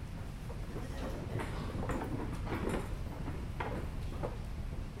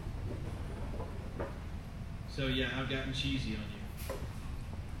So yeah, I've gotten cheesy on you.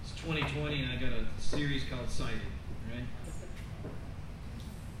 It's 2020 and I got a series called Sighted, right?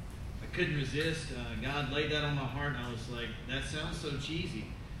 I couldn't resist. God laid that on my heart and I was like, that sounds so cheesy.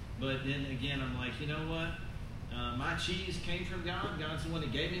 But then again, I'm like, you know what? My cheese came from God. God's the one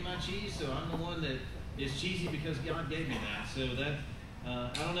that gave me my cheese, so I'm the one that is cheesy because God gave me that. So that,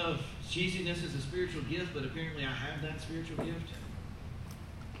 I don't know if cheesiness is a spiritual gift, but apparently I have that spiritual gift.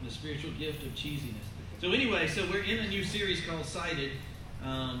 The spiritual gift of cheesiness. So anyway, so we're in a new series called Sighted,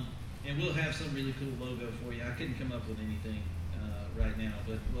 and we'll have some really cool logo for you. I couldn't come up with anything right now,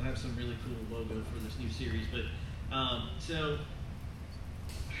 but we'll have some really cool logo for this new series. But so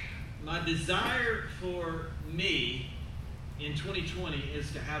my desire for me in 2020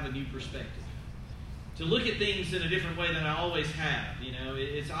 is to have a new perspective, to look at things in a different way than I always have. You know,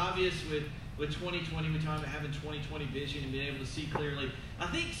 it's obvious with 2020, we talk about having 2020 vision and being able to see clearly. I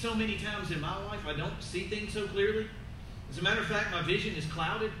think so many times in my life I don't see things so clearly. As a matter of fact, my vision is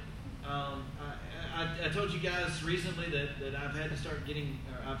clouded. I told you guys recently that I've had to start getting,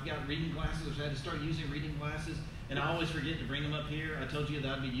 I've got reading glasses. I've had to start using reading glasses, and I always forget to bring them up here. I told you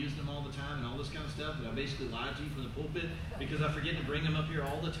that I'd be using them all the time and all this kind of stuff, but I basically lied to you from the pulpit because I forget to bring them up here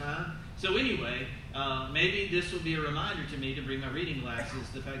all the time. So anyway, maybe this will be a reminder to me to bring my reading glasses,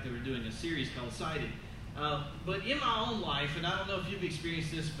 the fact that we're doing a series called Sighted. But in my own life, and I don't know if you've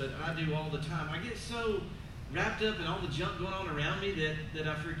experienced this, but I do all the time, I get so wrapped up in all the junk going on around me that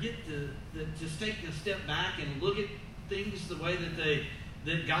I forget to take a step back and look at things the way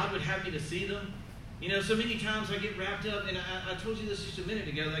that God would have me to see them. You know, so many times I get wrapped up, and I told you this just a minute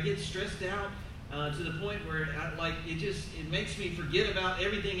ago, that I get stressed out to the point where it makes me forget about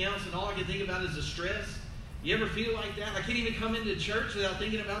everything else, and all I can think about is the stress. You ever feel like that? I can't even come into church without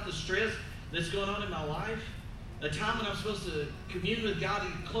thinking about the stress that's going on in my life. A time when I'm supposed to commune with God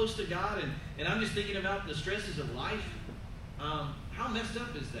and get close to God, and I'm just thinking about the stresses of life. How messed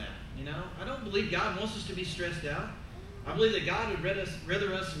up is that? You know, I don't believe God wants us to be stressed out. I believe that God would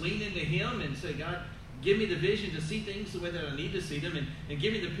rather us lean into Him and say, God, give me the vision to see things the way that I need to see them, and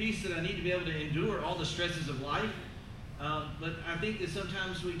give me the peace that I need to be able to endure all the stresses of life. But I think that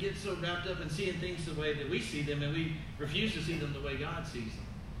sometimes we get so wrapped up in seeing things the way that we see them, and we refuse to see them the way God sees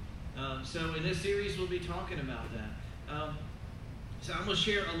them. So in this series, we'll be talking about that. So I'm going to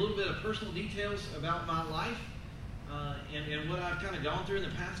share a little bit of personal details about my life and what I've kind of gone through in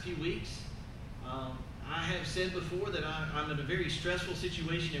the past few weeks. I have said before that I'm in a very stressful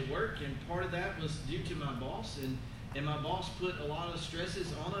situation at work, and part of that was due to my boss, and my boss put a lot of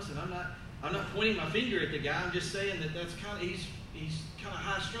stresses on us. And I'm not pointing my finger at the guy. I'm just saying that's kind of he's kind of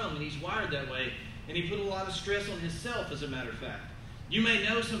high strung and he's wired that way, and he put a lot of stress on himself. As a matter of fact. You may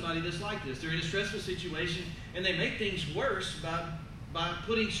know somebody that's like this. They're in a stressful situation, and they make things worse by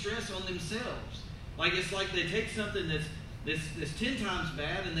putting stress on themselves. It's like they take something that's 10 times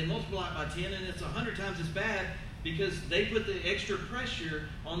bad, and they multiply it by 10, and it's 100 times as bad because they put the extra pressure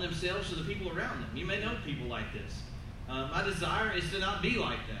on themselves or the people around them. You may know people like this. My desire is to not be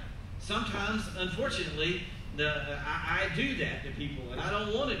like that. Sometimes, unfortunately, I do that to people, and I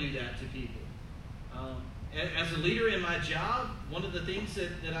don't want to do that to people. As a leader in my job, one of the things that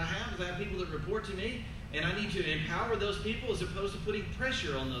I have is I have people that report to me, and I need to empower those people as opposed to putting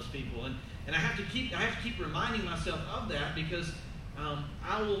pressure on those people. And I have to keep reminding myself of that because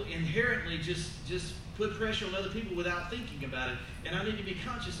I will inherently just put pressure on other people without thinking about it. And I need to be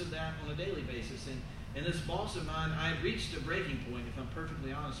conscious of that on a daily basis. And this boss of mine, I had reached a breaking point, if I'm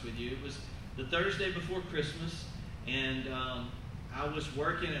perfectly honest with you. It was the Thursday before Christmas, and I was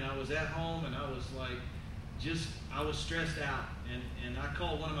working, and I was at home, and I was like, I was stressed out, and I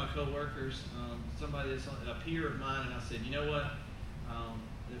called one of my coworkers, somebody that's a peer of mine, and I said, you know what?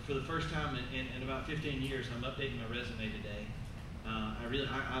 For the first time in about 15 years, I'm updating my resume today.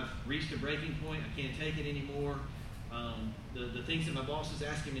 I've reached a breaking point. I can't take it anymore. The things that my boss is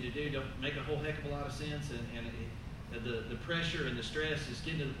asking me to do don't make a whole heck of a lot of sense, and the pressure and the stress is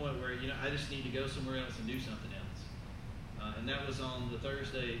getting to the point where I just need to go somewhere else and do something else. And that was on the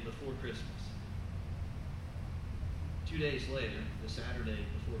Thursday before Christmas. 2 days later, the Saturday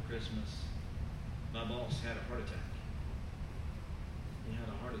before Christmas, my boss had a heart attack. He had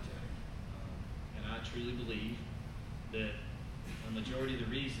a heart attack. And I truly believe that a majority of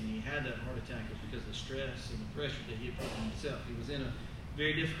the reason he had that heart attack is because of the stress and the pressure that he had put on himself. He was in a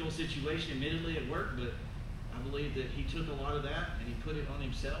very difficult situation, admittedly, at work, but I believe that he took a lot of that and he put it on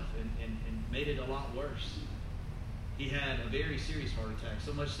himself and made it a lot worse. He had a very serious heart attack,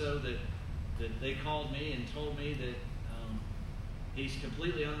 so much so that they called me and told me that he's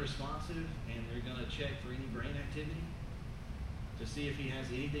completely unresponsive, and they're going to check for any brain activity to see if he has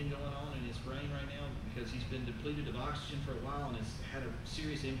anything going on in his brain right now, because he's been depleted of oxygen for a while and has had a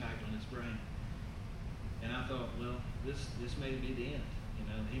serious impact on his brain. And I thought, well, this may be the end.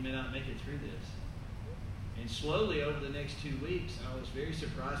 He may not make it through this. And slowly over the next 2 weeks, I was very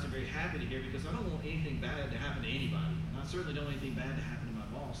surprised and very happy to hear, because I don't want anything bad to happen to anybody. And I certainly don't want anything bad to happen to my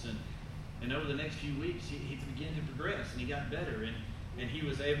boss. And over the next few weeks, he began to progress, and he got better. And he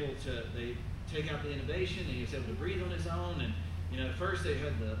was able to, they take out the intubation, and he was able to breathe on his own. And at first they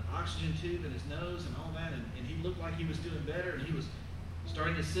had the oxygen tube in his nose and all that, and he looked like he was doing better, and he was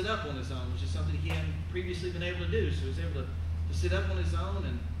starting to sit up on his own, which is something he hadn't previously been able to do. So he was able to sit up on his own,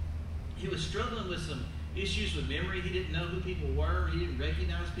 and he was struggling with some issues with memory. He didn't know who people were. He didn't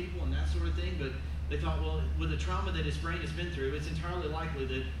recognize people and that sort of thing. But they thought, well, with the trauma that his brain has been through, it's entirely likely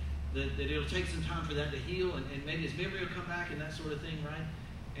that it'll take some time for that to heal, and maybe his memory will come back and that sort of thing, right?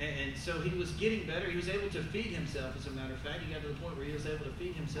 And so he was getting better. He was able to feed himself, as a matter of fact. He got to the point where he was able to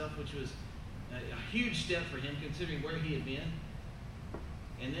feed himself, which was a huge step for him, considering where he had been.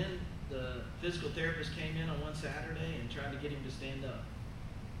 And then the physical therapist came in on one Saturday and tried to get him to stand up.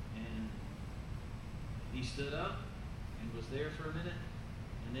 And he stood up and was there for a minute,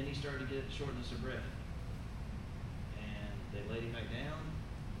 and then he started to get shortness of breath. And they laid him back down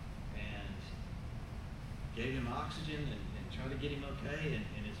and gave him oxygen and tried to get him okay,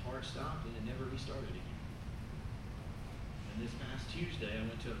 and his heart stopped, and it never restarted again. And this past Tuesday, I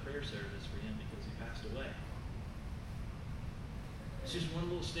went to a prayer service for him because he passed away. It's just one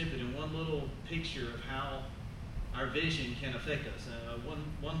little snippet and one little picture of how our vision can affect us.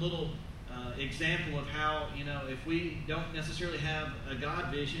 One little example of how, if we don't necessarily have a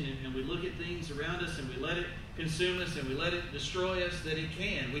God vision, and we look at things around us and we let it consume us and we let it destroy us, that it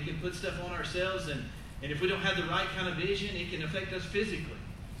can. We can put stuff on ourselves, and if we don't have the right kind of vision, it can affect us physically.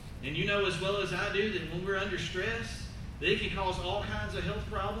 And you know as well as I do that when we're under stress, that it can cause all kinds of health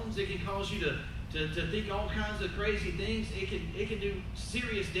problems. It can cause you to think all kinds of crazy things. It can do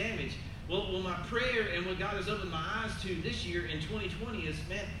serious damage. Well, my prayer and what God has opened my eyes to this year in 2020 is,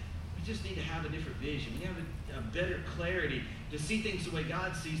 man, we just need to have a different vision. We have a better clarity to see things the way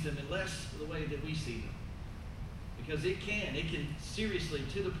God sees them and less the way that we see them. Because it can seriously,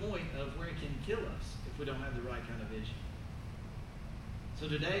 to the point of where it can kill us if we don't have the right kind of vision. So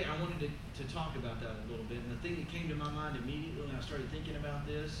today I wanted to talk about that a little bit. And the thing that came to my mind immediately when I started thinking about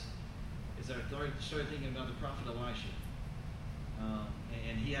this is I started thinking about the prophet Elisha.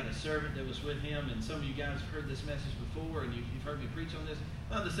 And he had a servant that was with him. And some of you guys have heard this message before, and you've heard me preach on this.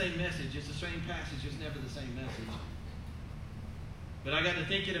 Not the same message. It's the same passage. It's never the same message. But I got to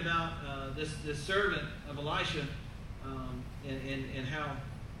thinking about this servant of Elisha, and how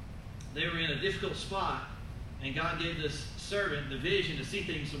they were in a difficult spot, and God gave this servant the vision to see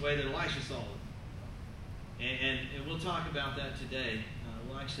things the way that Elisha saw it. And we'll talk about that today.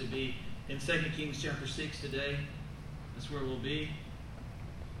 We'll actually be in 2 Kings chapter 6 today. That's where we'll be.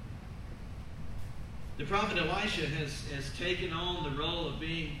 The prophet Elisha has taken on the role of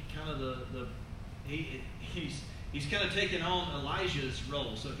being kind of he's kind of taken on Elijah's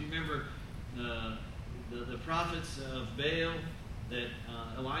role. So if you remember the prophets of Baal that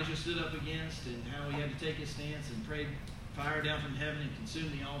Elijah stood up against, and how he had to take his stance and prayed fire down from heaven and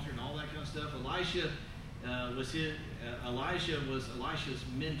consume the altar and all that kind of stuff. Elijah was Elisha's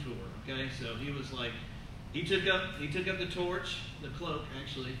mentor. Okay, so he was like, he took up the torch, the cloak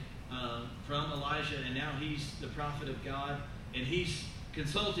actually, from Elijah, and now he's the prophet of God, and he's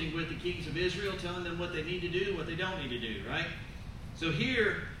consulting with the kings of Israel, telling them what they need to do, what they don't need to do, right? So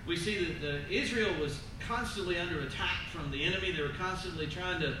here we see that Israel was constantly under attack from the enemy. They were constantly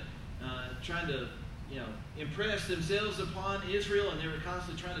trying to impress themselves upon Israel, and they were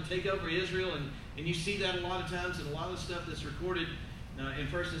constantly trying to take over Israel. And you see that a lot of times, and a lot of stuff that's recorded in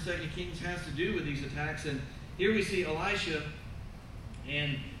 1st and 2nd Kings has to do with these attacks. And here we see Elisha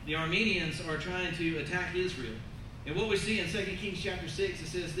and the Arameans are trying to attack Israel. And what we see in 2 Kings chapter 6, it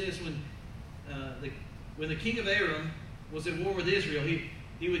says this: when the king of Aram was at war with Israel,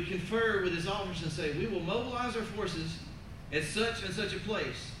 he would confer with his officers and say, "We will mobilize our forces at such and such a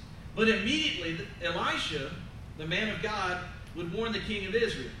place." But immediately Elisha, the man of God, would warn the king of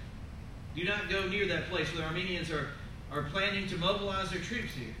Israel, "Do not go near that place where the Arameans are planning to mobilize their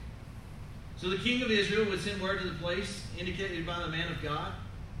troops here." So the king of Israel would send word to the place indicated by the man of God.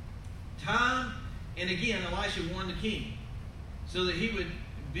 Time and again, Elisha warned the king so that he would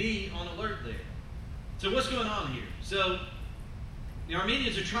be on alert there. So what's going on here? So the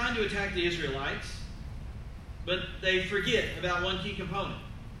Arameans are trying to attack the Israelites, but they forget about one key component,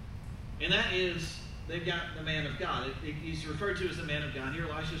 and that is they've got the man of God. He's referred to as the man of God. Here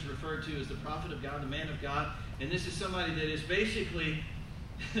Elisha is referred to as the prophet of God, the man of God. And this is somebody that is basically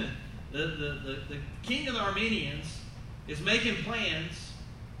the king of the Arameans is making plans.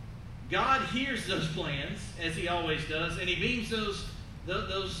 God hears those plans, as he always does, and he beams those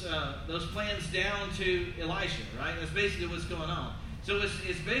plans down to Elisha, right? That's basically what's going on. So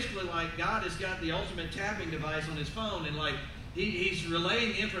it's basically like God has got the ultimate tapping device on his phone, and like he's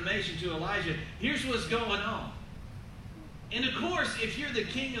relaying the information to Elijah. Here's what's going on. And of course, if you're the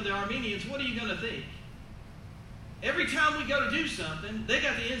king of the Arameans, what are you going to think? Every time we go to do something, they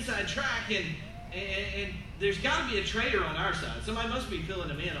got the inside track, and there's got to be a traitor on our side. Somebody must be filling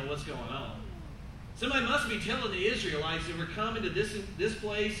them in on what's going on. Somebody must be telling the Israelites that we're coming to this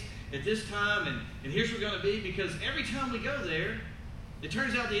place at this time, and here's where we're going to be, because every time we go there, it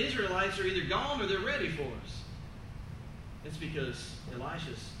turns out the Israelites are either gone or they're ready for us. It's because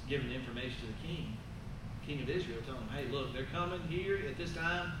Elisha's giving the information to the king of Israel, telling him, hey, look, they're coming here at this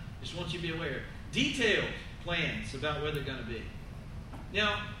time. Just want you to be aware. Detailed plans about where they're going to be.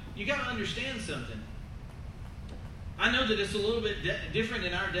 Now, you got to understand something. I know that it's a little bit different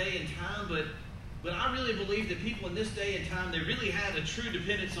in our day and time, but I really believe that people in this day and time, they really had a true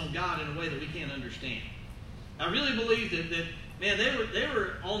dependence on God in a way that we can't understand. I really believe that man, they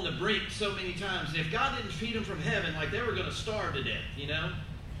were on the brink so many times, and if God didn't feed them from heaven, like they were going to starve to death, you know?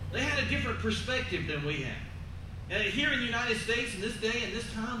 They had a different perspective than we have. And here in the United States, in this day and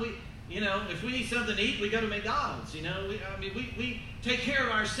this time, if we need something to eat, we go to McDonald's, you know? We take care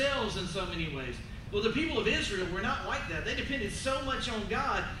of ourselves in so many ways. Well, the people of Israel were not like that. They depended so much on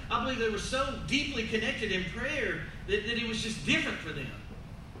God. I believe they were so deeply connected in prayer that it was just different for them.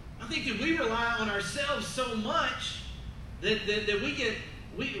 I think that we rely on ourselves so much that we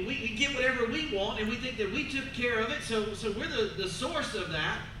get whatever we want, and we think that we took care of it, so we're the source of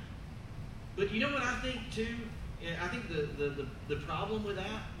that. But you know what I think too? I think the problem with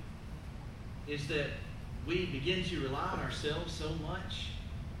that is that we begin to rely on ourselves so much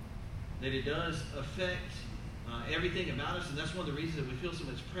that it does affect everything about us, and that's one of the reasons that we feel so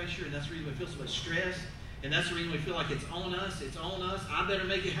much pressure, and that's the reason we feel so much stress, and that's the reason we feel like it's on us, I better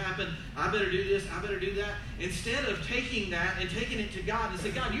make it happen, I better do this, I better do that, instead of taking that and taking it to God and say,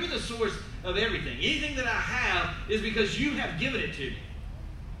 God, you're the source of everything. Anything that I have is because you have given it to me.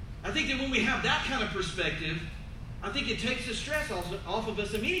 I think that when we have that kind of perspective, I think it takes the stress off of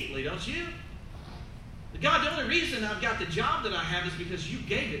us immediately, don't you? God, the only reason I've got the job that I have is because you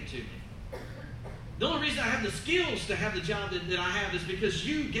gave it to me. The only reason I have the skills to have the job that I have is because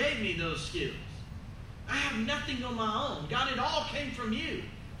you gave me those skills. I have nothing on my own. God, it all came from you.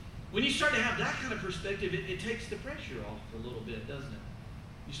 When you start to have that kind of perspective, it takes the pressure off a little bit, doesn't it?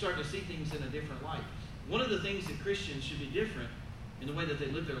 You start to see things in a different light. One of the things that Christians should be different in the way that they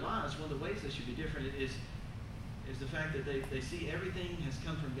live their lives, one of the ways they should be different is the fact that they see everything has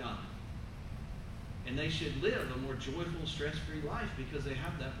come from God. And they should live a more joyful, stress-free life because they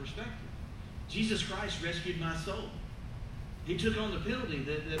have that perspective. Jesus Christ rescued my soul. He took on the penalty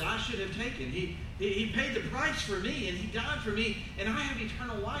that I should have taken. He paid the price for me, and he died for me, and I have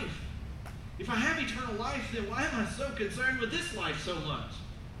eternal life. If I have eternal life, then why am I so concerned with this life so much?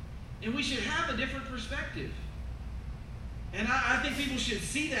 And we should have a different perspective. And I think people should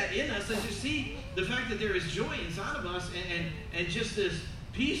see that in us. They should see the fact that there is joy inside of us and just this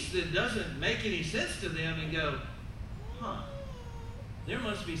peace that doesn't make any sense to them, and go, there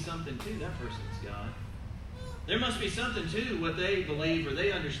must be something to that person's God. There must be something to what they believe or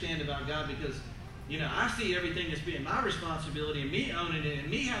they understand about God, because, I see everything as being my responsibility and me owning it and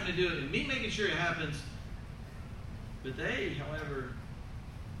me having to do it and me making sure it happens. But they, however,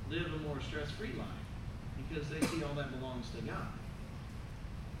 live a more stress-free life because they see all that belongs to God.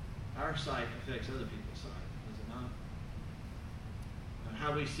 Our sight affects other people's sight, does it not?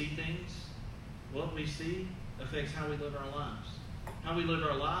 How we see things, what we see, affects how we live our lives. How we live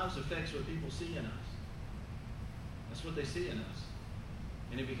our lives affects what people see in us. That's what they see in us.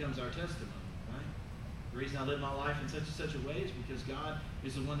 And it becomes our testimony, right? The reason I live my life in such and such a way is because God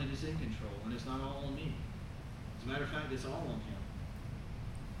is the one that is in control, and it's not all on me. As a matter of fact, it's all on Him.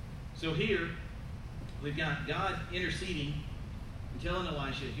 So here, we've got God interceding and telling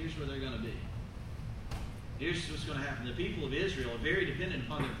Elisha, here's where they're going to be. Here's what's going to happen. The people of Israel are very dependent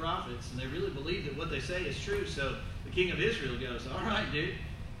upon their prophets, and they really believe that what they say is true. So the king of Israel goes, all right, dude,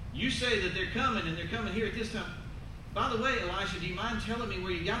 you say that they're coming, and they're coming here at this time. By the way, Elisha, do you mind telling me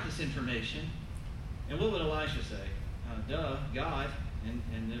where you got this information? And what would Elisha say? God.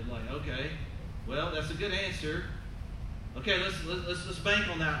 And they're like, okay, well, that's a good answer. Okay, let's bank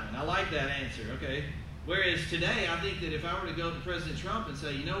on that one. I like that answer. Okay. Whereas today, I think that if I were to go to President Trump and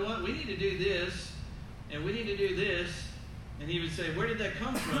say, you know what, we need to do this, and we need to do this. And he would say, where did that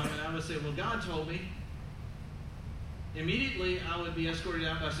come from? And I would say, well, God told me. Immediately, I would be escorted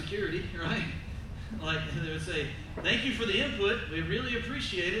out by security, right? Like, they would say, thank you for the input. We really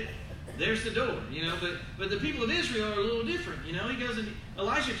appreciate it. There's the door, But the people of Israel are a little different, He goes and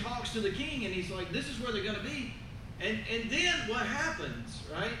Elisha talks to the king, and he's like, this is where they're going to be. And then what happens,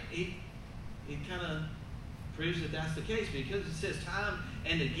 right? He kind of proves that that's the case, because it says time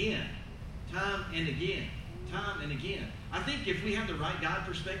and again, time and again, time and again. I think if we have the right God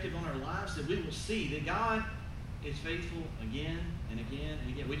perspective on our lives, that we will see that God is faithful again and again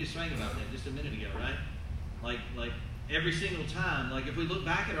and again. We just sang about that just a minute ago, right? Like every single time, like if we look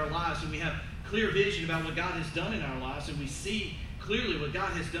back at our lives and we have clear vision about what God has done in our lives, and we see clearly what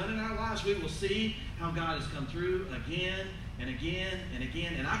God has done in our lives, we will see how God has come through again and again and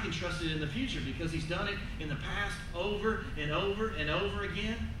again. And I can trust it in the future because He's done it in the past over and over and over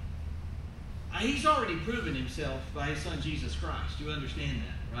again. He's already proven Himself by His Son Jesus Christ. You understand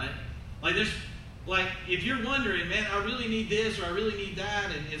that, right? Like if you're wondering, man, I really need this or I really need that,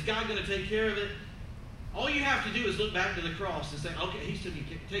 and is God going to take care of it? All you have to do is look back to the cross and say, okay, He's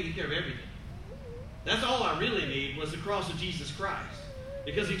taking care of everything. That's all I really need was the cross of Jesus Christ.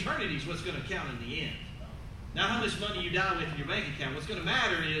 Because eternity is what's going to count in the end. Not how much money you die with in your bank account. What's going to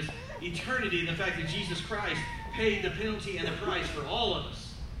matter is eternity and the fact that Jesus Christ paid the penalty and the price for all of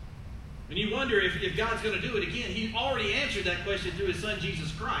us. When you wonder if God's going to do it again, He already answered that question through His Son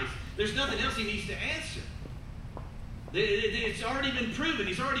Jesus Christ. There's nothing else He needs to answer. It's already been proven.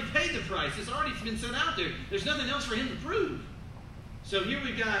 He's already paid the price. It's already been sent out there. There's nothing else for Him to prove. So here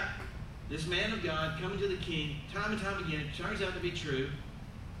we've got this man of God coming to the king time and time again. It turns out to be true.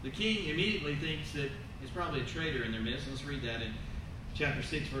 The king immediately thinks that it's probably a traitor in their midst. Let's read that in chapter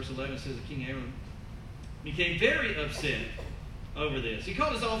 6, verse 11. It says that King Aaron became very upset over this. He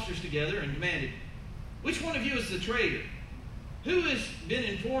called his officers together and demanded, which one of you is the traitor? Who has been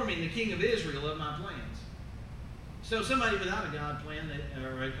informing the king of Israel of my plans? So somebody without a God plan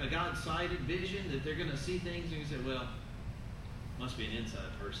or a God-sighted vision that they're going to see things and you say, well, must be an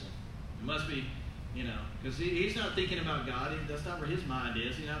inside person. It must be, because he's not thinking about God. That's not where his mind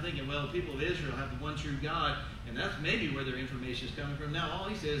is. He's not thinking, well, the people of Israel have the one true God, and that's maybe where their information is coming from. Now, all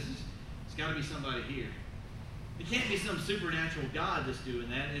he says is, it's got to be somebody here. It can't be some supernatural God that's doing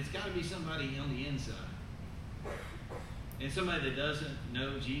that. It's got to be somebody on the inside. And somebody that doesn't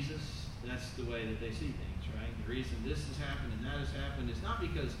know Jesus, that's the way that they see things, right? The reason this has happened and that has happened is not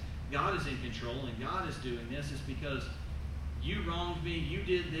because God is in control and God is doing this. It's because you wronged me, you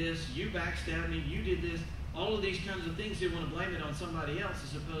did this, you backstabbed me, you did this. All of these kinds of things, they want to blame it on somebody else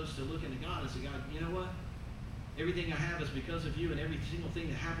as opposed to looking at God and say, God, you know what? Everything I have is because of you, and every single thing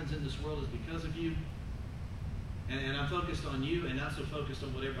that happens in this world is because of you. And I'm focused on you and not so focused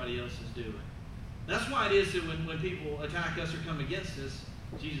on what everybody else is doing. That's why it is that when people attack us or come against us,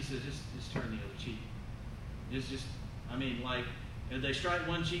 Jesus says, just turn the other cheek. It's just, if they strike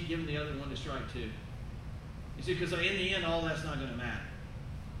one cheek, give them the other one to strike too. You see, because in the end, all that's not going to matter.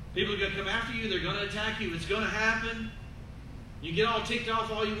 People are going to come after you. They're going to attack you. It's going to happen. You get all ticked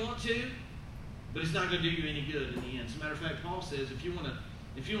off all you want to, but it's not going to do you any good in the end. As a matter of fact, Paul says if you want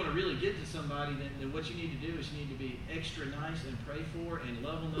to really get to somebody, then what you need to do is you need to be extra nice and pray for and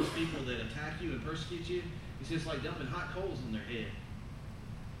love on those people that attack you and persecute you. He says it's like dumping hot coals in their head.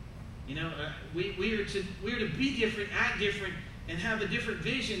 We are to be different, act different, and have a different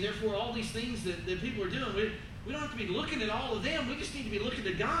vision. Therefore, all these things that people are doing, we don't have to be looking at all of them. We just need to be looking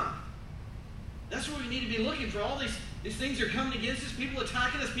to God. That's where we need to be looking for. All these things are coming against us. People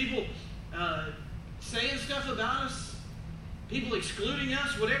attacking us. People saying stuff about us. People excluding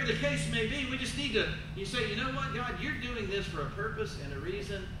us. Whatever the case may be, we just need to. You say, you know what, God, you're doing this for a purpose and a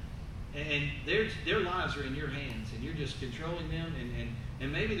reason, and their lives are in your hands, and you're just controlling them.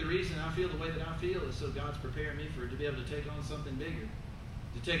 And maybe the reason I feel the way that I feel is so God's preparing me to be able to take on something bigger,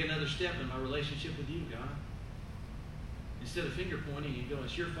 to take another step in my relationship with you, God. Instead of finger pointing and going,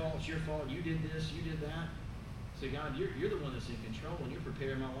 it's your fault, you did this, you did that. Say, God, you're the one that's in control, and you're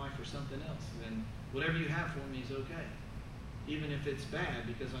preparing my life for something else. And whatever you have for me is okay, even if it's bad,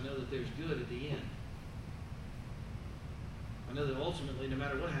 because I know that there's good at the end. I know that ultimately, no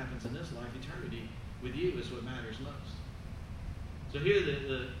matter what happens in this life, eternity with you is what matters most. So here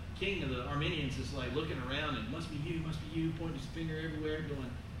the king of the Armenians is like looking around, and must be you, pointing his finger everywhere,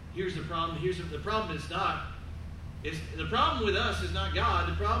 going, here's the problem, the problem is not. The problem with us is not God.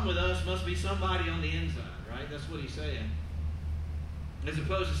 The problem with us must be somebody on the inside, right? That's what he's saying. As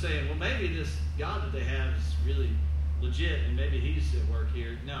opposed to saying, well, maybe this God that they have is really legit, and maybe he's at work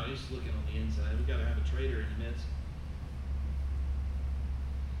here. No, he's looking on the inside. We've got to have a traitor in the midst.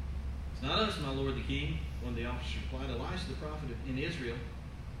 It's not us, my lord the king. One of the officers replied, Elisha, the prophet in Israel,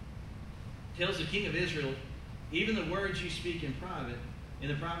 tells the king of Israel, even the words you speak in private, in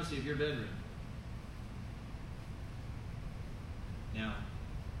the privacy of your bedroom. Now,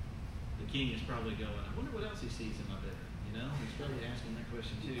 the king is probably going, I wonder what else he sees in my bedroom. You know, he's probably asking that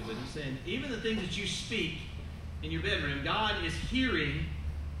question too. But he's saying, even the things that you speak in your bedroom, God is hearing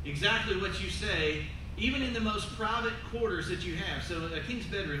exactly what you say, even in the most private quarters that you have. So a king's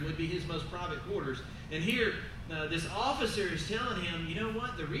bedroom would be his most private quarters. And here, this officer is telling him, you know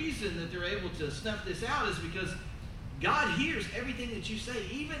what? The reason that they're able to snuff this out is because God hears everything that you say,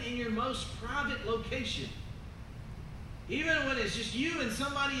 even in your most private location. Even when it's just you and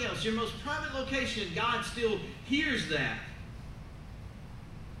somebody else, your most private location, God still hears that.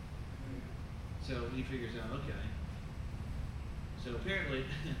 So he figures out, okay. So apparently,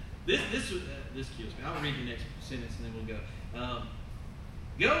 this kills me. I'll read the next sentence and then we'll go.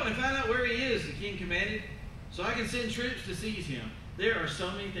 Go and find out where he is, the king commanded, so I can send troops to seize him. There are so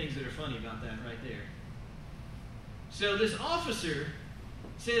many things that are funny about that right there. So this officer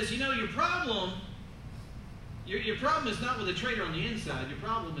says, you know, your problem is not with a traitor on the inside. Your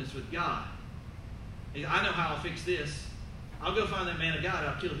problem is with God. I know how I'll fix this. I'll go find that man of God.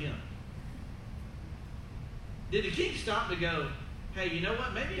 I'll kill him. Did the king stop to go, hey, you know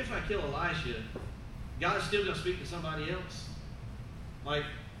what? Maybe if I kill Elisha, God's still going to speak to somebody else? Like,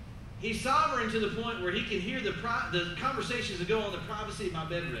 he's sovereign to the point where he can hear the conversations that go on in the privacy of my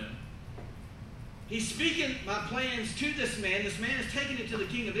bedroom. He's speaking my plans to this man. This man is taking it to the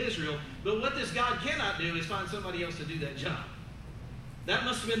king of Israel. But what this God cannot do is find somebody else to do that job. That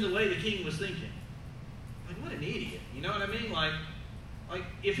must have been the way the king was thinking. Like, what an idiot. You know what I mean? Like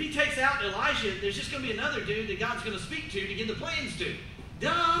if he takes out Elisha, there's just going to be another dude that God's going to speak to give the plans to.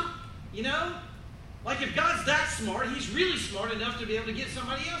 Duh! You know? Like, if God's that smart, he's really smart enough to be able to get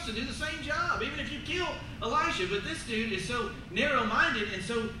somebody else to do the same job, even if you kill Elisha. But this dude is so narrow-minded and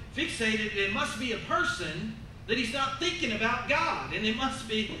so fixated, it must be a person that he's not thinking about God. And it must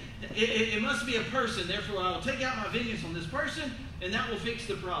be a person. Therefore, I will take out my vengeance on this person, and that will fix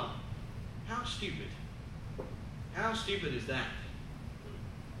the problem. How stupid. How stupid is that?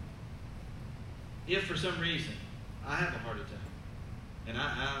 If for some reason I have a heart attack, and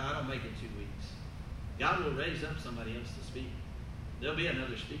I don't make it 2 weeks, God will raise up somebody else to speak. There'll be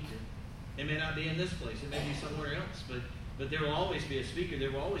another speaker. It may not be in this place. It may be somewhere else. But there will always be a speaker.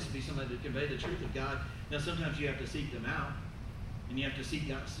 There will always be somebody to convey the truth of God. Now, sometimes you have to seek them out. And you have to seek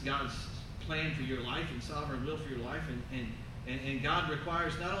God's plan for your life and sovereign will for your life. And God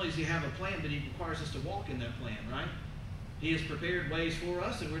requires, not only does he have a plan, but he requires us to walk in that plan, right? He has prepared ways for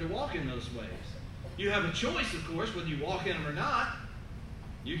us, and we're to walk in those ways. You have a choice, of course, whether you walk in them or not.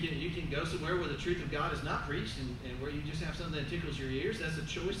 You can go somewhere where the truth of God is not preached and where you just have something that tickles your ears. That's a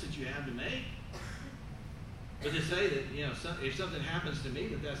choice that you have to make. But to say that, you know, if something happens to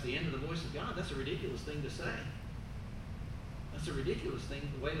me, that's the end of the voice of God, that's a ridiculous thing to say. That's a ridiculous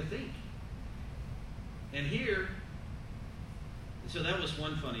way to think. And here, so that was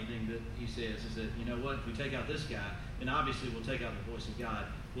one funny thing that he says, is that, you know what, if we take out this guy, then obviously we'll take out the voice of God.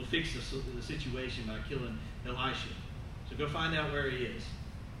 We'll fix the situation by killing Elisha. So go find out where he is.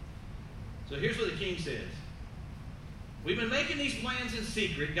 So here's what the king says. We've been making these plans in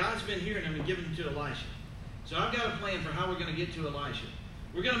secret. God's been hearing them and giving them to Elisha. So I've got a plan for how we're going to get to Elisha.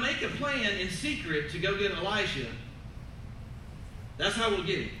 We're going to make a plan in secret to go get Elisha. That's how we'll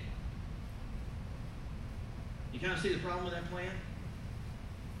get him. You kind of see the problem with that plan?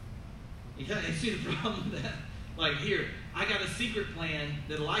 You kind of see the problem with that? Like, here, I got a secret plan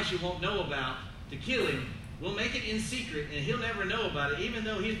that Elisha won't know about to kill him. We'll make it in secret, and he'll never know about it, even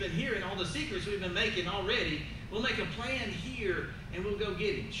though he's been hearing all the secrets we've been making already. We'll make a plan here, and we'll go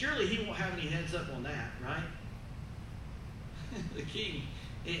get him. Surely he won't have any heads up on that, right? The king,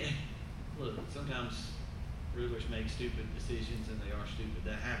 look, sometimes rulers make stupid decisions, and they are stupid.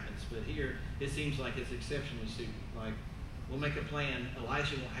 That happens. But here, it seems like it's exceptionally stupid. Like, we'll make a plan.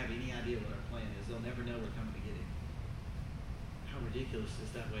 Elisha won't have any idea what our plan is. They'll never know we're coming to get him. How ridiculous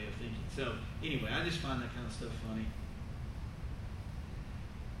is that way of thinking? So, anyway, I just find that kind of stuff funny.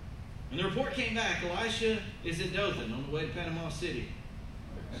 When the report came back, Elisha is in Dothan on the way to Panama City.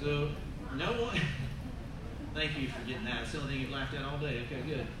 So, no one... Thank you for getting that. It's the only thing you've laughed at all day. Okay,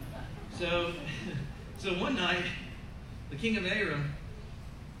 good. So one night, the king of Aram...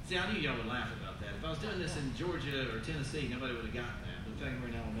 See, I knew y'all would laugh about that. If I was doing this in Georgia or Tennessee, nobody would have gotten that. But the fact we're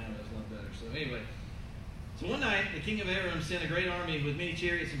in Alabama is a lot better. So anyway... So one night, the king of Aram sent a great army with many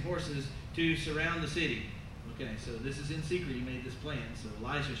chariots and horses to surround the city. Okay, so this is in secret. He made this plan. So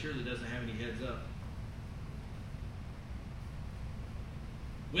Elisha surely doesn't have any heads up.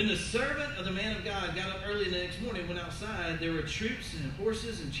 When the servant of the man of God got up early the next morning and went outside, there were troops and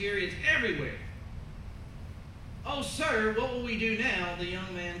horses and chariots everywhere. "Oh, sir, what will we do now?" the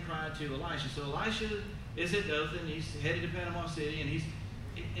young man cried to Elisha. So Elisha is at Dothan. He's headed to Panama City, and he's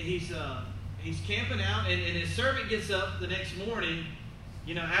camping out. And his servant gets up the next morning,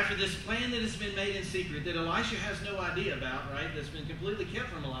 after this plan that has been made in secret that Elisha has no idea about, right? That's been completely kept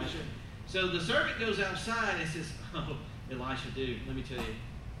from Elisha. So the servant goes outside and says, "Oh, Elisha, dude, let me tell you,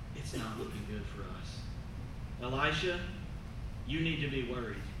 it's not looking good for us. Elisha, you need to be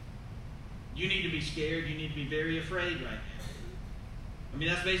worried. You need to be scared. You need to be very afraid right now." I mean,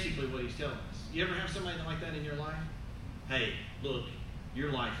 that's basically what he's telling us. You ever have somebody like that in your life? Hey, look,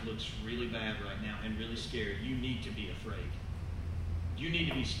 your life looks really bad right now and really scared. You need to be afraid. You need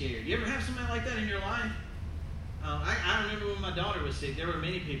to be scared. You ever have somebody like that in your life? I remember when my daughter was sick, there were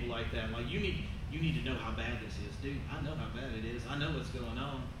many people like that. Like, you need to know how bad this is. Dude, I know how bad it is. I know what's going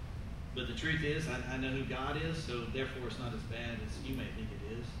on. But the truth is, I know who God is, so therefore it's not as bad as you may think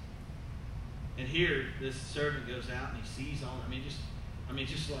it is. And here, this servant goes out and he sees all,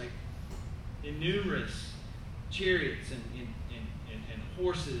 just like numerous chariots and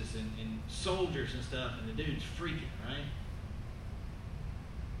horses and soldiers and stuff, and the dude's freaking, right?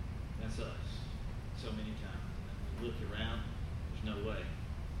 That's us so many times. And we look around, there's no way.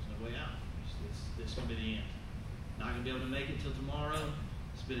 There's no way out. This is going to be the end. Not going to be able to make it till tomorrow.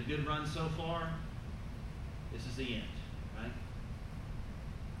 It's been a good run so far. This is the end, right?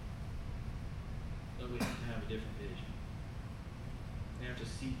 But we have to have a different vision. We have to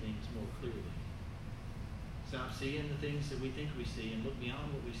see things more clearly. Stop seeing the things that we think we see and look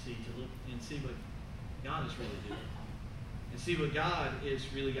beyond what we see to look and see what God is really doing. And see what God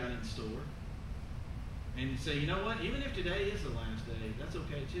is really got in store. And say, you know what? Even if today is the last day, that's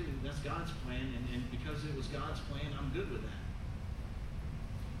okay too. That's God's plan. And because it was God's plan, I'm good with that.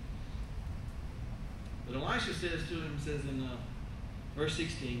 But Elisha says in verse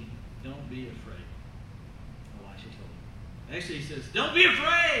 16, "Don't be afraid." Elisha told him. Actually, he says, "Don't be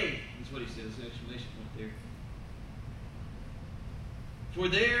afraid." That's what he says. Exclamation point there. "For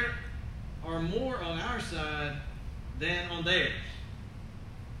there are more on our side than on theirs."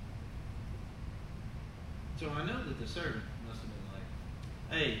 So I know that the servant must have been like,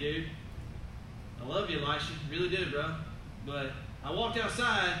 "Hey, dude, I love you, Elisha. Really did, bro. But I walked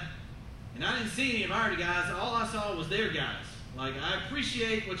outside, and I didn't see any of our guys. All I saw was their guys. Like, I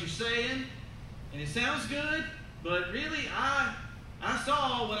appreciate what you're saying, and it sounds good, but really, I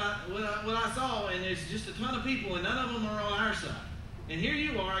saw what I saw, and there's just a ton of people, and none of them are on our side. And here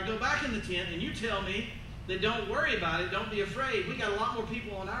you are. I go back in the tent, and you tell me that don't worry about it, don't be afraid. We got a lot more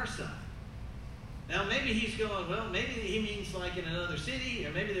people on our side." Now, maybe he's going, well, maybe he means like in another city,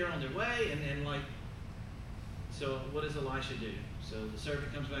 or maybe they're on their way, and like, so what does Elisha do? So the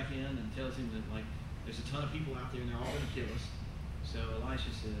servant comes back in and tells him that, like, there's a ton of people out there, and they're all going to kill us. So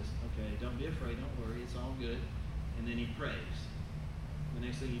Elisha says, okay, don't be afraid, don't worry, it's all good. And then he prays. The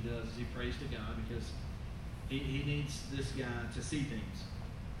next thing he does is he prays to God, because he needs this guy to see things.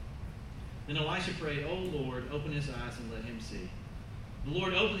 Then Elisha prayed, "Oh Lord, open his eyes and let him see." The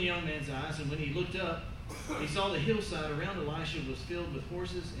Lord opened the young man's eyes, and when he looked up, he saw the hillside around Elisha was filled with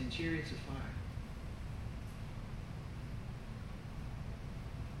horses and chariots of fire.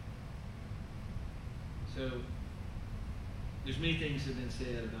 So, there's many things that have been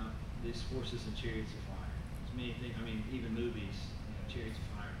said about these horses and chariots of fire. There's many things, even movies, chariots of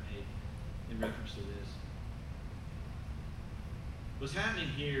fire made in reference to this. What's happening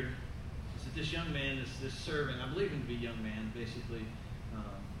here is that this young man, this servant, I believe him to be a young man, basically,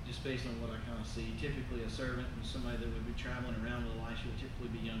 just based on what I kind of see. Typically, a servant was somebody that would be traveling around with Elisha, would typically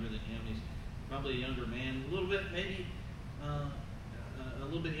be younger than him. He's probably a younger man, a little bit, maybe a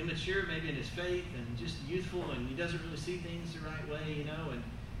little bit immature, maybe in his faith, and just youthful, and he doesn't really see things the right way,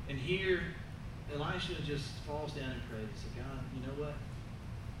 And here, Elisha just falls down and prays. So God, you know what?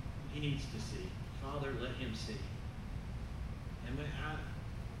 He needs to see. Father, let him see. And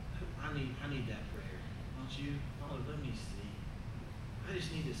I need that prayer. Don't you? Father, let me see. I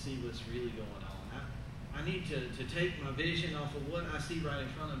just need to see what's really going on. I need to take my vision off of what I see right in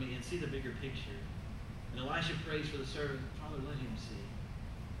front of me and see the bigger picture. And Elisha prays for the servant, Father, let him see.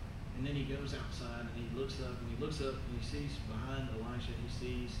 And then he goes outside and he looks up and he sees behind Elisha, he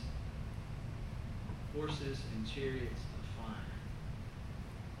sees horses and chariots of fire.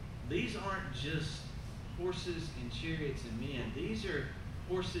 These aren't just horses and chariots and men. These are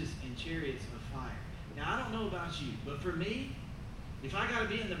horses and chariots of fire. Now, I don't know about you, but for me, if I got to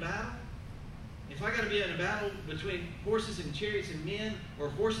be in the battle, between horses and chariots and men, or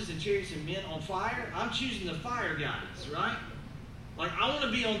horses and chariots and men on fire, I'm choosing the fire guys, right? Like, I want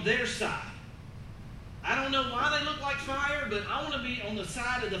to be on their side. I don't know why they look like fire, but I want to be on the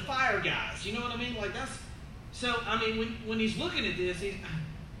side of the fire guys. You know what I mean? Like, that's... So, I mean, when he's looking at this,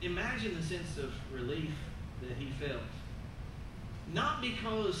 imagine the sense of relief that he felt. Not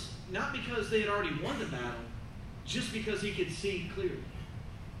because they had already won the battle, just because he could see clearly.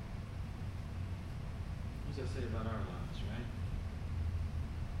 What does that say about our lives, right?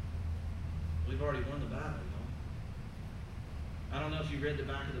 We've already won the battle, you know. I don't know if you read the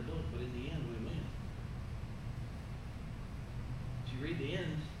back of the book, but in the end, we win. If you read the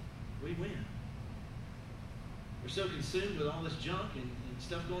end, we win. We're so consumed with all this junk and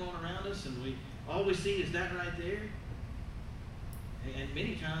stuff going on around us, and all we see is that right there. And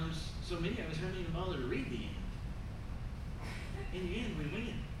many times, so many of us haven't even bothered to read the end. In the end, we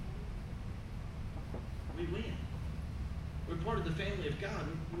win. We win. We're part of the family of God.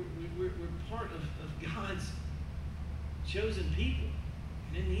 We're part of God's chosen people.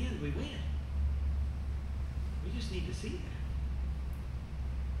 And in the end, we win. We just need to see that.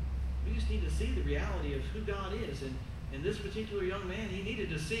 We just need to see the reality of who God is. And this particular young man, he needed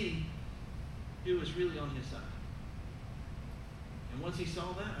to see who was really on his side. And once he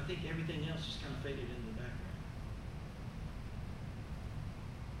saw that, I think everything else just kind of faded into the background.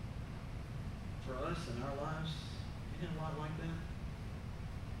 For us in our lives, isn't it a lot like that?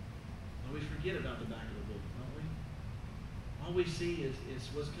 And we forget about the back of the book, don't we? All we see is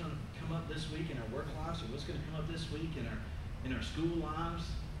what's going to come up this week in our work lives, or what's going to come up this week in our school lives.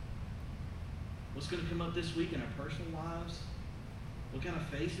 What's going to come up this week in our personal lives? We'll kind of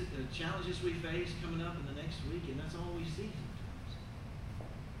face it, the challenges we face coming up in the next week, and that's all we see sometimes.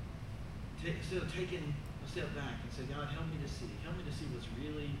 Instead of taking a step back and say, God, help me to see. Help me to see what's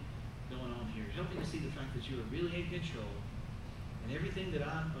really going on here. Help me to see the fact that you are really in control, and everything that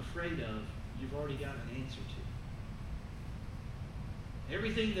I'm afraid of, you've already got an answer to.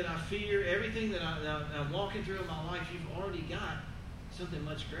 Everything that I fear, everything that I'm walking through in my life, you've already got something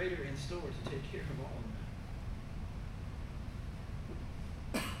much greater in store to take care of all of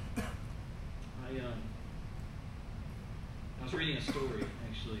that. I was reading a story,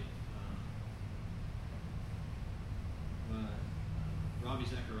 actually, by Ravi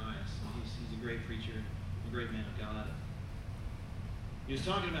Zacharias. He's a great preacher, a great man of God. He was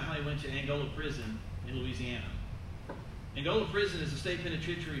talking about how he went to Angola Prison in Louisiana. Angola Prison is a state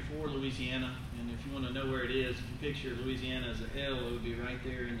penitentiary for Louisiana, and if you want to know where it is, if you picture Louisiana as an L, it would be right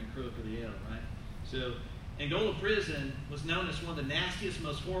there in the crook of the L, right? So Angola Prison was known as one of the nastiest,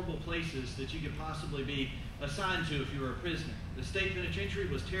 most horrible places that you could possibly be assigned to if you were a prisoner. The state penitentiary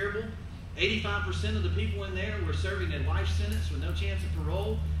was terrible. 85% of the people in there were serving a life sentence with no chance of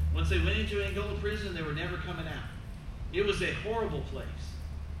parole. Once they went into Angola Prison, they were never coming out. It was a horrible place.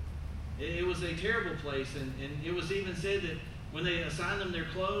 It was a terrible place, and it was even said that when they assigned them their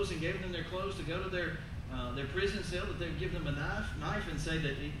clothes and gave them their clothes to go to their prison cell, that they would give them a knife and say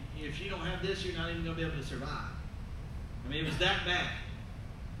that if you don't have this, you're not even going to be able to survive. I mean, it was that bad.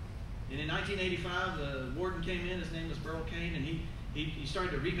 And in 1985, the warden came in. His name was Burl Kane, and he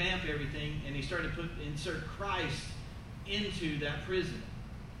started to revamp everything, and he started to insert Christ into that prison.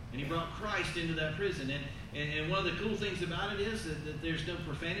 And he brought Christ into that prison. And one of the cool things about it is that there's no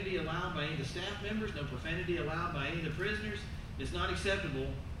profanity allowed by any of the staff members, no profanity allowed by any of the prisoners. It's not acceptable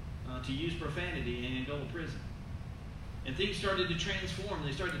to use profanity in Angola Prison. And things started to transform.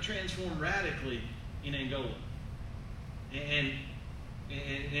 They started to transform radically in Angola. And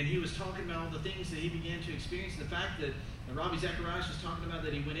he was talking about all the things that he began to experience. The fact that Ravi Zacharias was talking about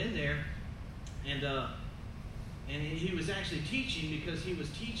that he went in there and he was actually teaching, because he was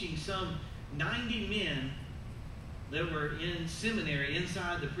teaching some 90 men that were in seminary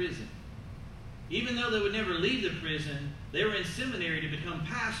inside the prison. Even though they would never leave the prison, they were in seminary to become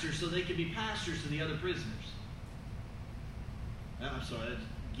pastors so they could be pastors to the other prisoners. I'm sorry,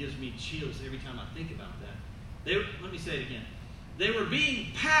 that gives me chills every time I think about that. Let me say it again. They were being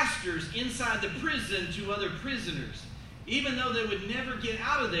pastors inside the prison to other prisoners. Even though they would never get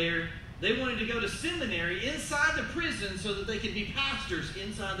out of there, they wanted to go to seminary inside the prison so that they could be pastors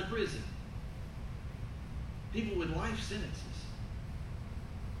inside the prison. People with life sentences.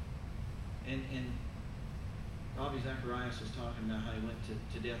 And Ravi Zacharias was talking about how he went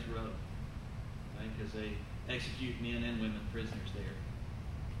to death row, right? Because they execute men and women prisoners there.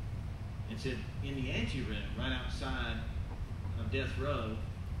 And said in the anteroom, right outside of death row,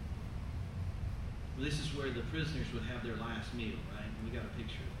 this is where the prisoners would have their last meal, right? And we got a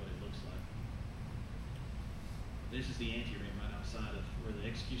picture of what it looks like. This is the anteroom right outside of where the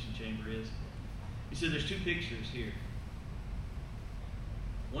execution chamber is. He said there's two pictures here.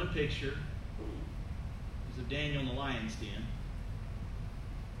 One picture is of Daniel in the lion's den.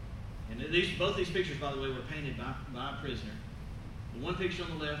 And both these pictures, by the way, were painted by a prisoner. The one picture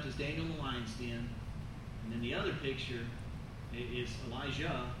on the left is Daniel in the lion's den. And then the other picture is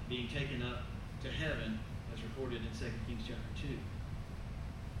Elijah being taken up to heaven, as recorded in 2 Kings chapter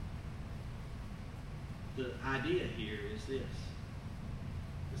 2. The idea here is this,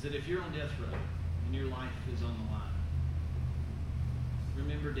 is that if you're on death row and your life is on the line,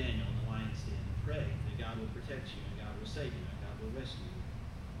 remember Daniel in the lion's den and pray that God will protect you and God will save you and God will rescue you.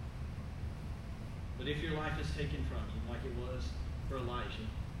 But if your life is taken from you, like it was for Elijah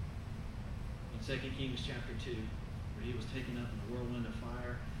in 2 Kings chapter 2, where he was taken up in a whirlwind of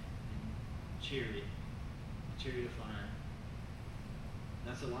fire and a chariot of fire.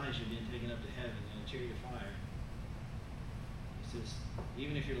 That's Elijah being taken up to heaven in a chariot of fire. He says,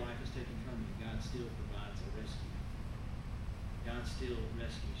 even if your life is taken from you, God still provides a rescue. God still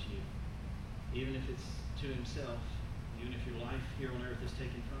rescues you. Even if it's to himself, even if your life here on earth is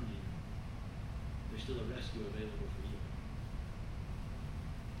taken from you, there's still a rescue available for you.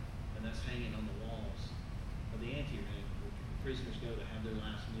 And that's hanging on the walls of the anteroom where prisoners go to have their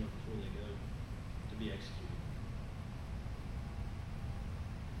last meal before they go to be executed.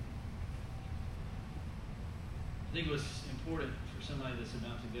 I think it was important for somebody that's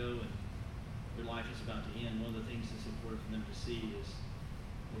about to go and their life is about to end. One of the things that's important for them to see is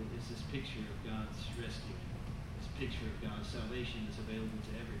this picture of God's rescue, this picture of God's salvation that's available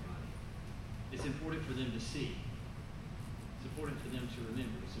to everybody. It's important for them to see. It's important for them to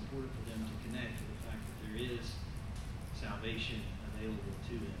remember. It's important for them to connect to the fact that there is salvation available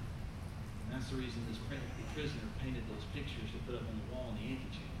to them. And that's the reason this prisoner painted those pictures to put up on the wall in the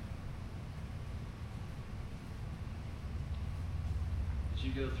antechamber. As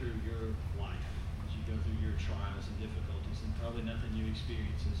you go through your life, as you go through your trials and difficulties, and probably nothing you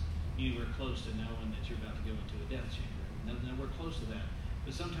experience is anywhere close to knowing that you're about to go into a death chamber. Nowhere close to that.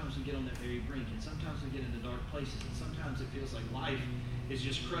 But sometimes we get on that very brink, and sometimes we get into dark places, and sometimes it feels like life is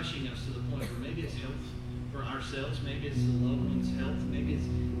just crushing us to the point where maybe it's health for ourselves, maybe it's the loved one's health, maybe it's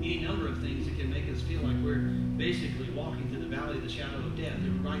any number of things that can make us feel like we're basically walking through the valley of the shadow of death.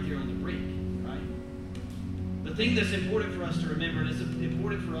 We're right there on the brink, right? The thing that's important for us to remember, and it's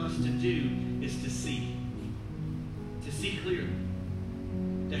important for us to do, is to see. To see clearly.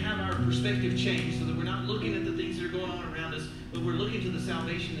 To have our perspective changed so that we're not looking at the things that are going on around us, but we're looking to the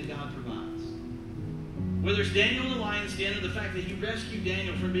salvation that God provides. Whether it's Daniel in the lion's den, or the fact that he rescued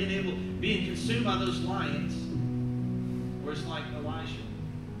Daniel from being consumed by those lions, or it's like Elisha,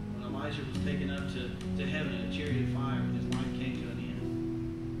 when Elijah was taken up to heaven in a chariot of fire and his life came to an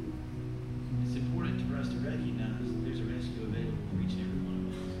end. It's important for us to recognize that there's a rescue available for each and every one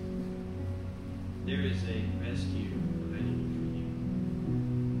of us. There is a rescue available for you.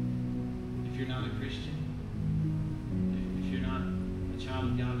 If you're not a Christian, if you're not a child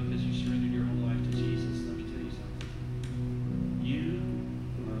of God because you surrendered your whole life to Jesus, let me tell you something. You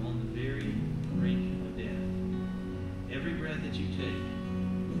are on the very brink of death. Every breath that you take,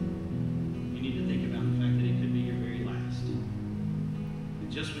 you need to think about the fact that it could be your very last. And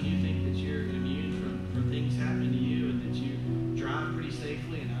just when you think that you're immune from things happening to you and that you drive pretty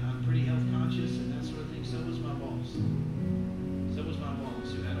safely and I'm pretty health conscious and that sort of thing, so was my boss. So was my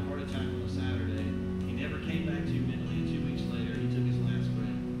boss, who had a heart attack on a Saturday. He never came back to mentally, and 2 weeks later he took his last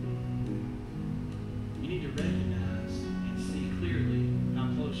breath. You need to recognize and see clearly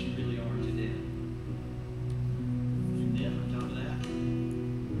how close you really are to death. And then on top of that,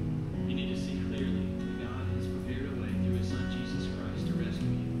 you need to see clearly that God has prepared a way through his Son Jesus Christ to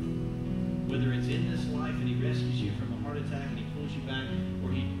rescue you. Whether it's in this life and he rescues you from a heart attack and he pulls you back,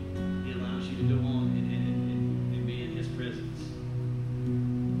 or he allows you to go on and be in his presence.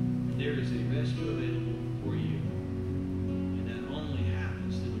 There is a rescue available for you. And that only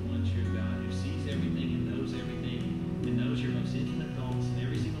happens to the one true God who sees everything and knows your most intimate thoughts and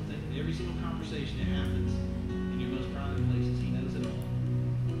every single thing, every single conversation that happens in your most private places. He knows it all.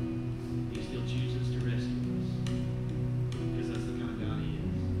 He still chooses to rescue us because that's the kind of God he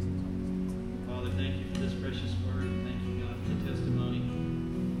is. Father, thank you for this precious word. Thank you, God, for the testimony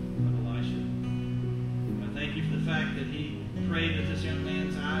of Elisha. I thank you for the fact that he prayed that this young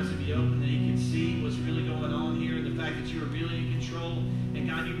man's eyes would be open, that he could see what's really going on here, and the fact that you are really in control. And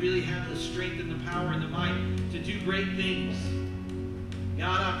God, you really have the strength and the power and the might to do great things.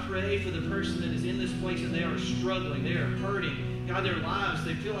 God, I pray for the person that is in this place and they are struggling, they are hurting. God, their lives,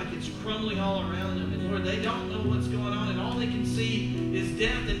 they feel like it's crumbling all around them. And Lord, they don't know what's going on, and all they can see is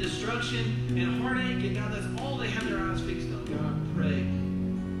death and destruction and heartache. And God, that's all they have their eyes fixed on. God, I pray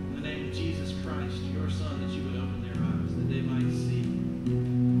in the name of Jesus Christ, your Son, that you would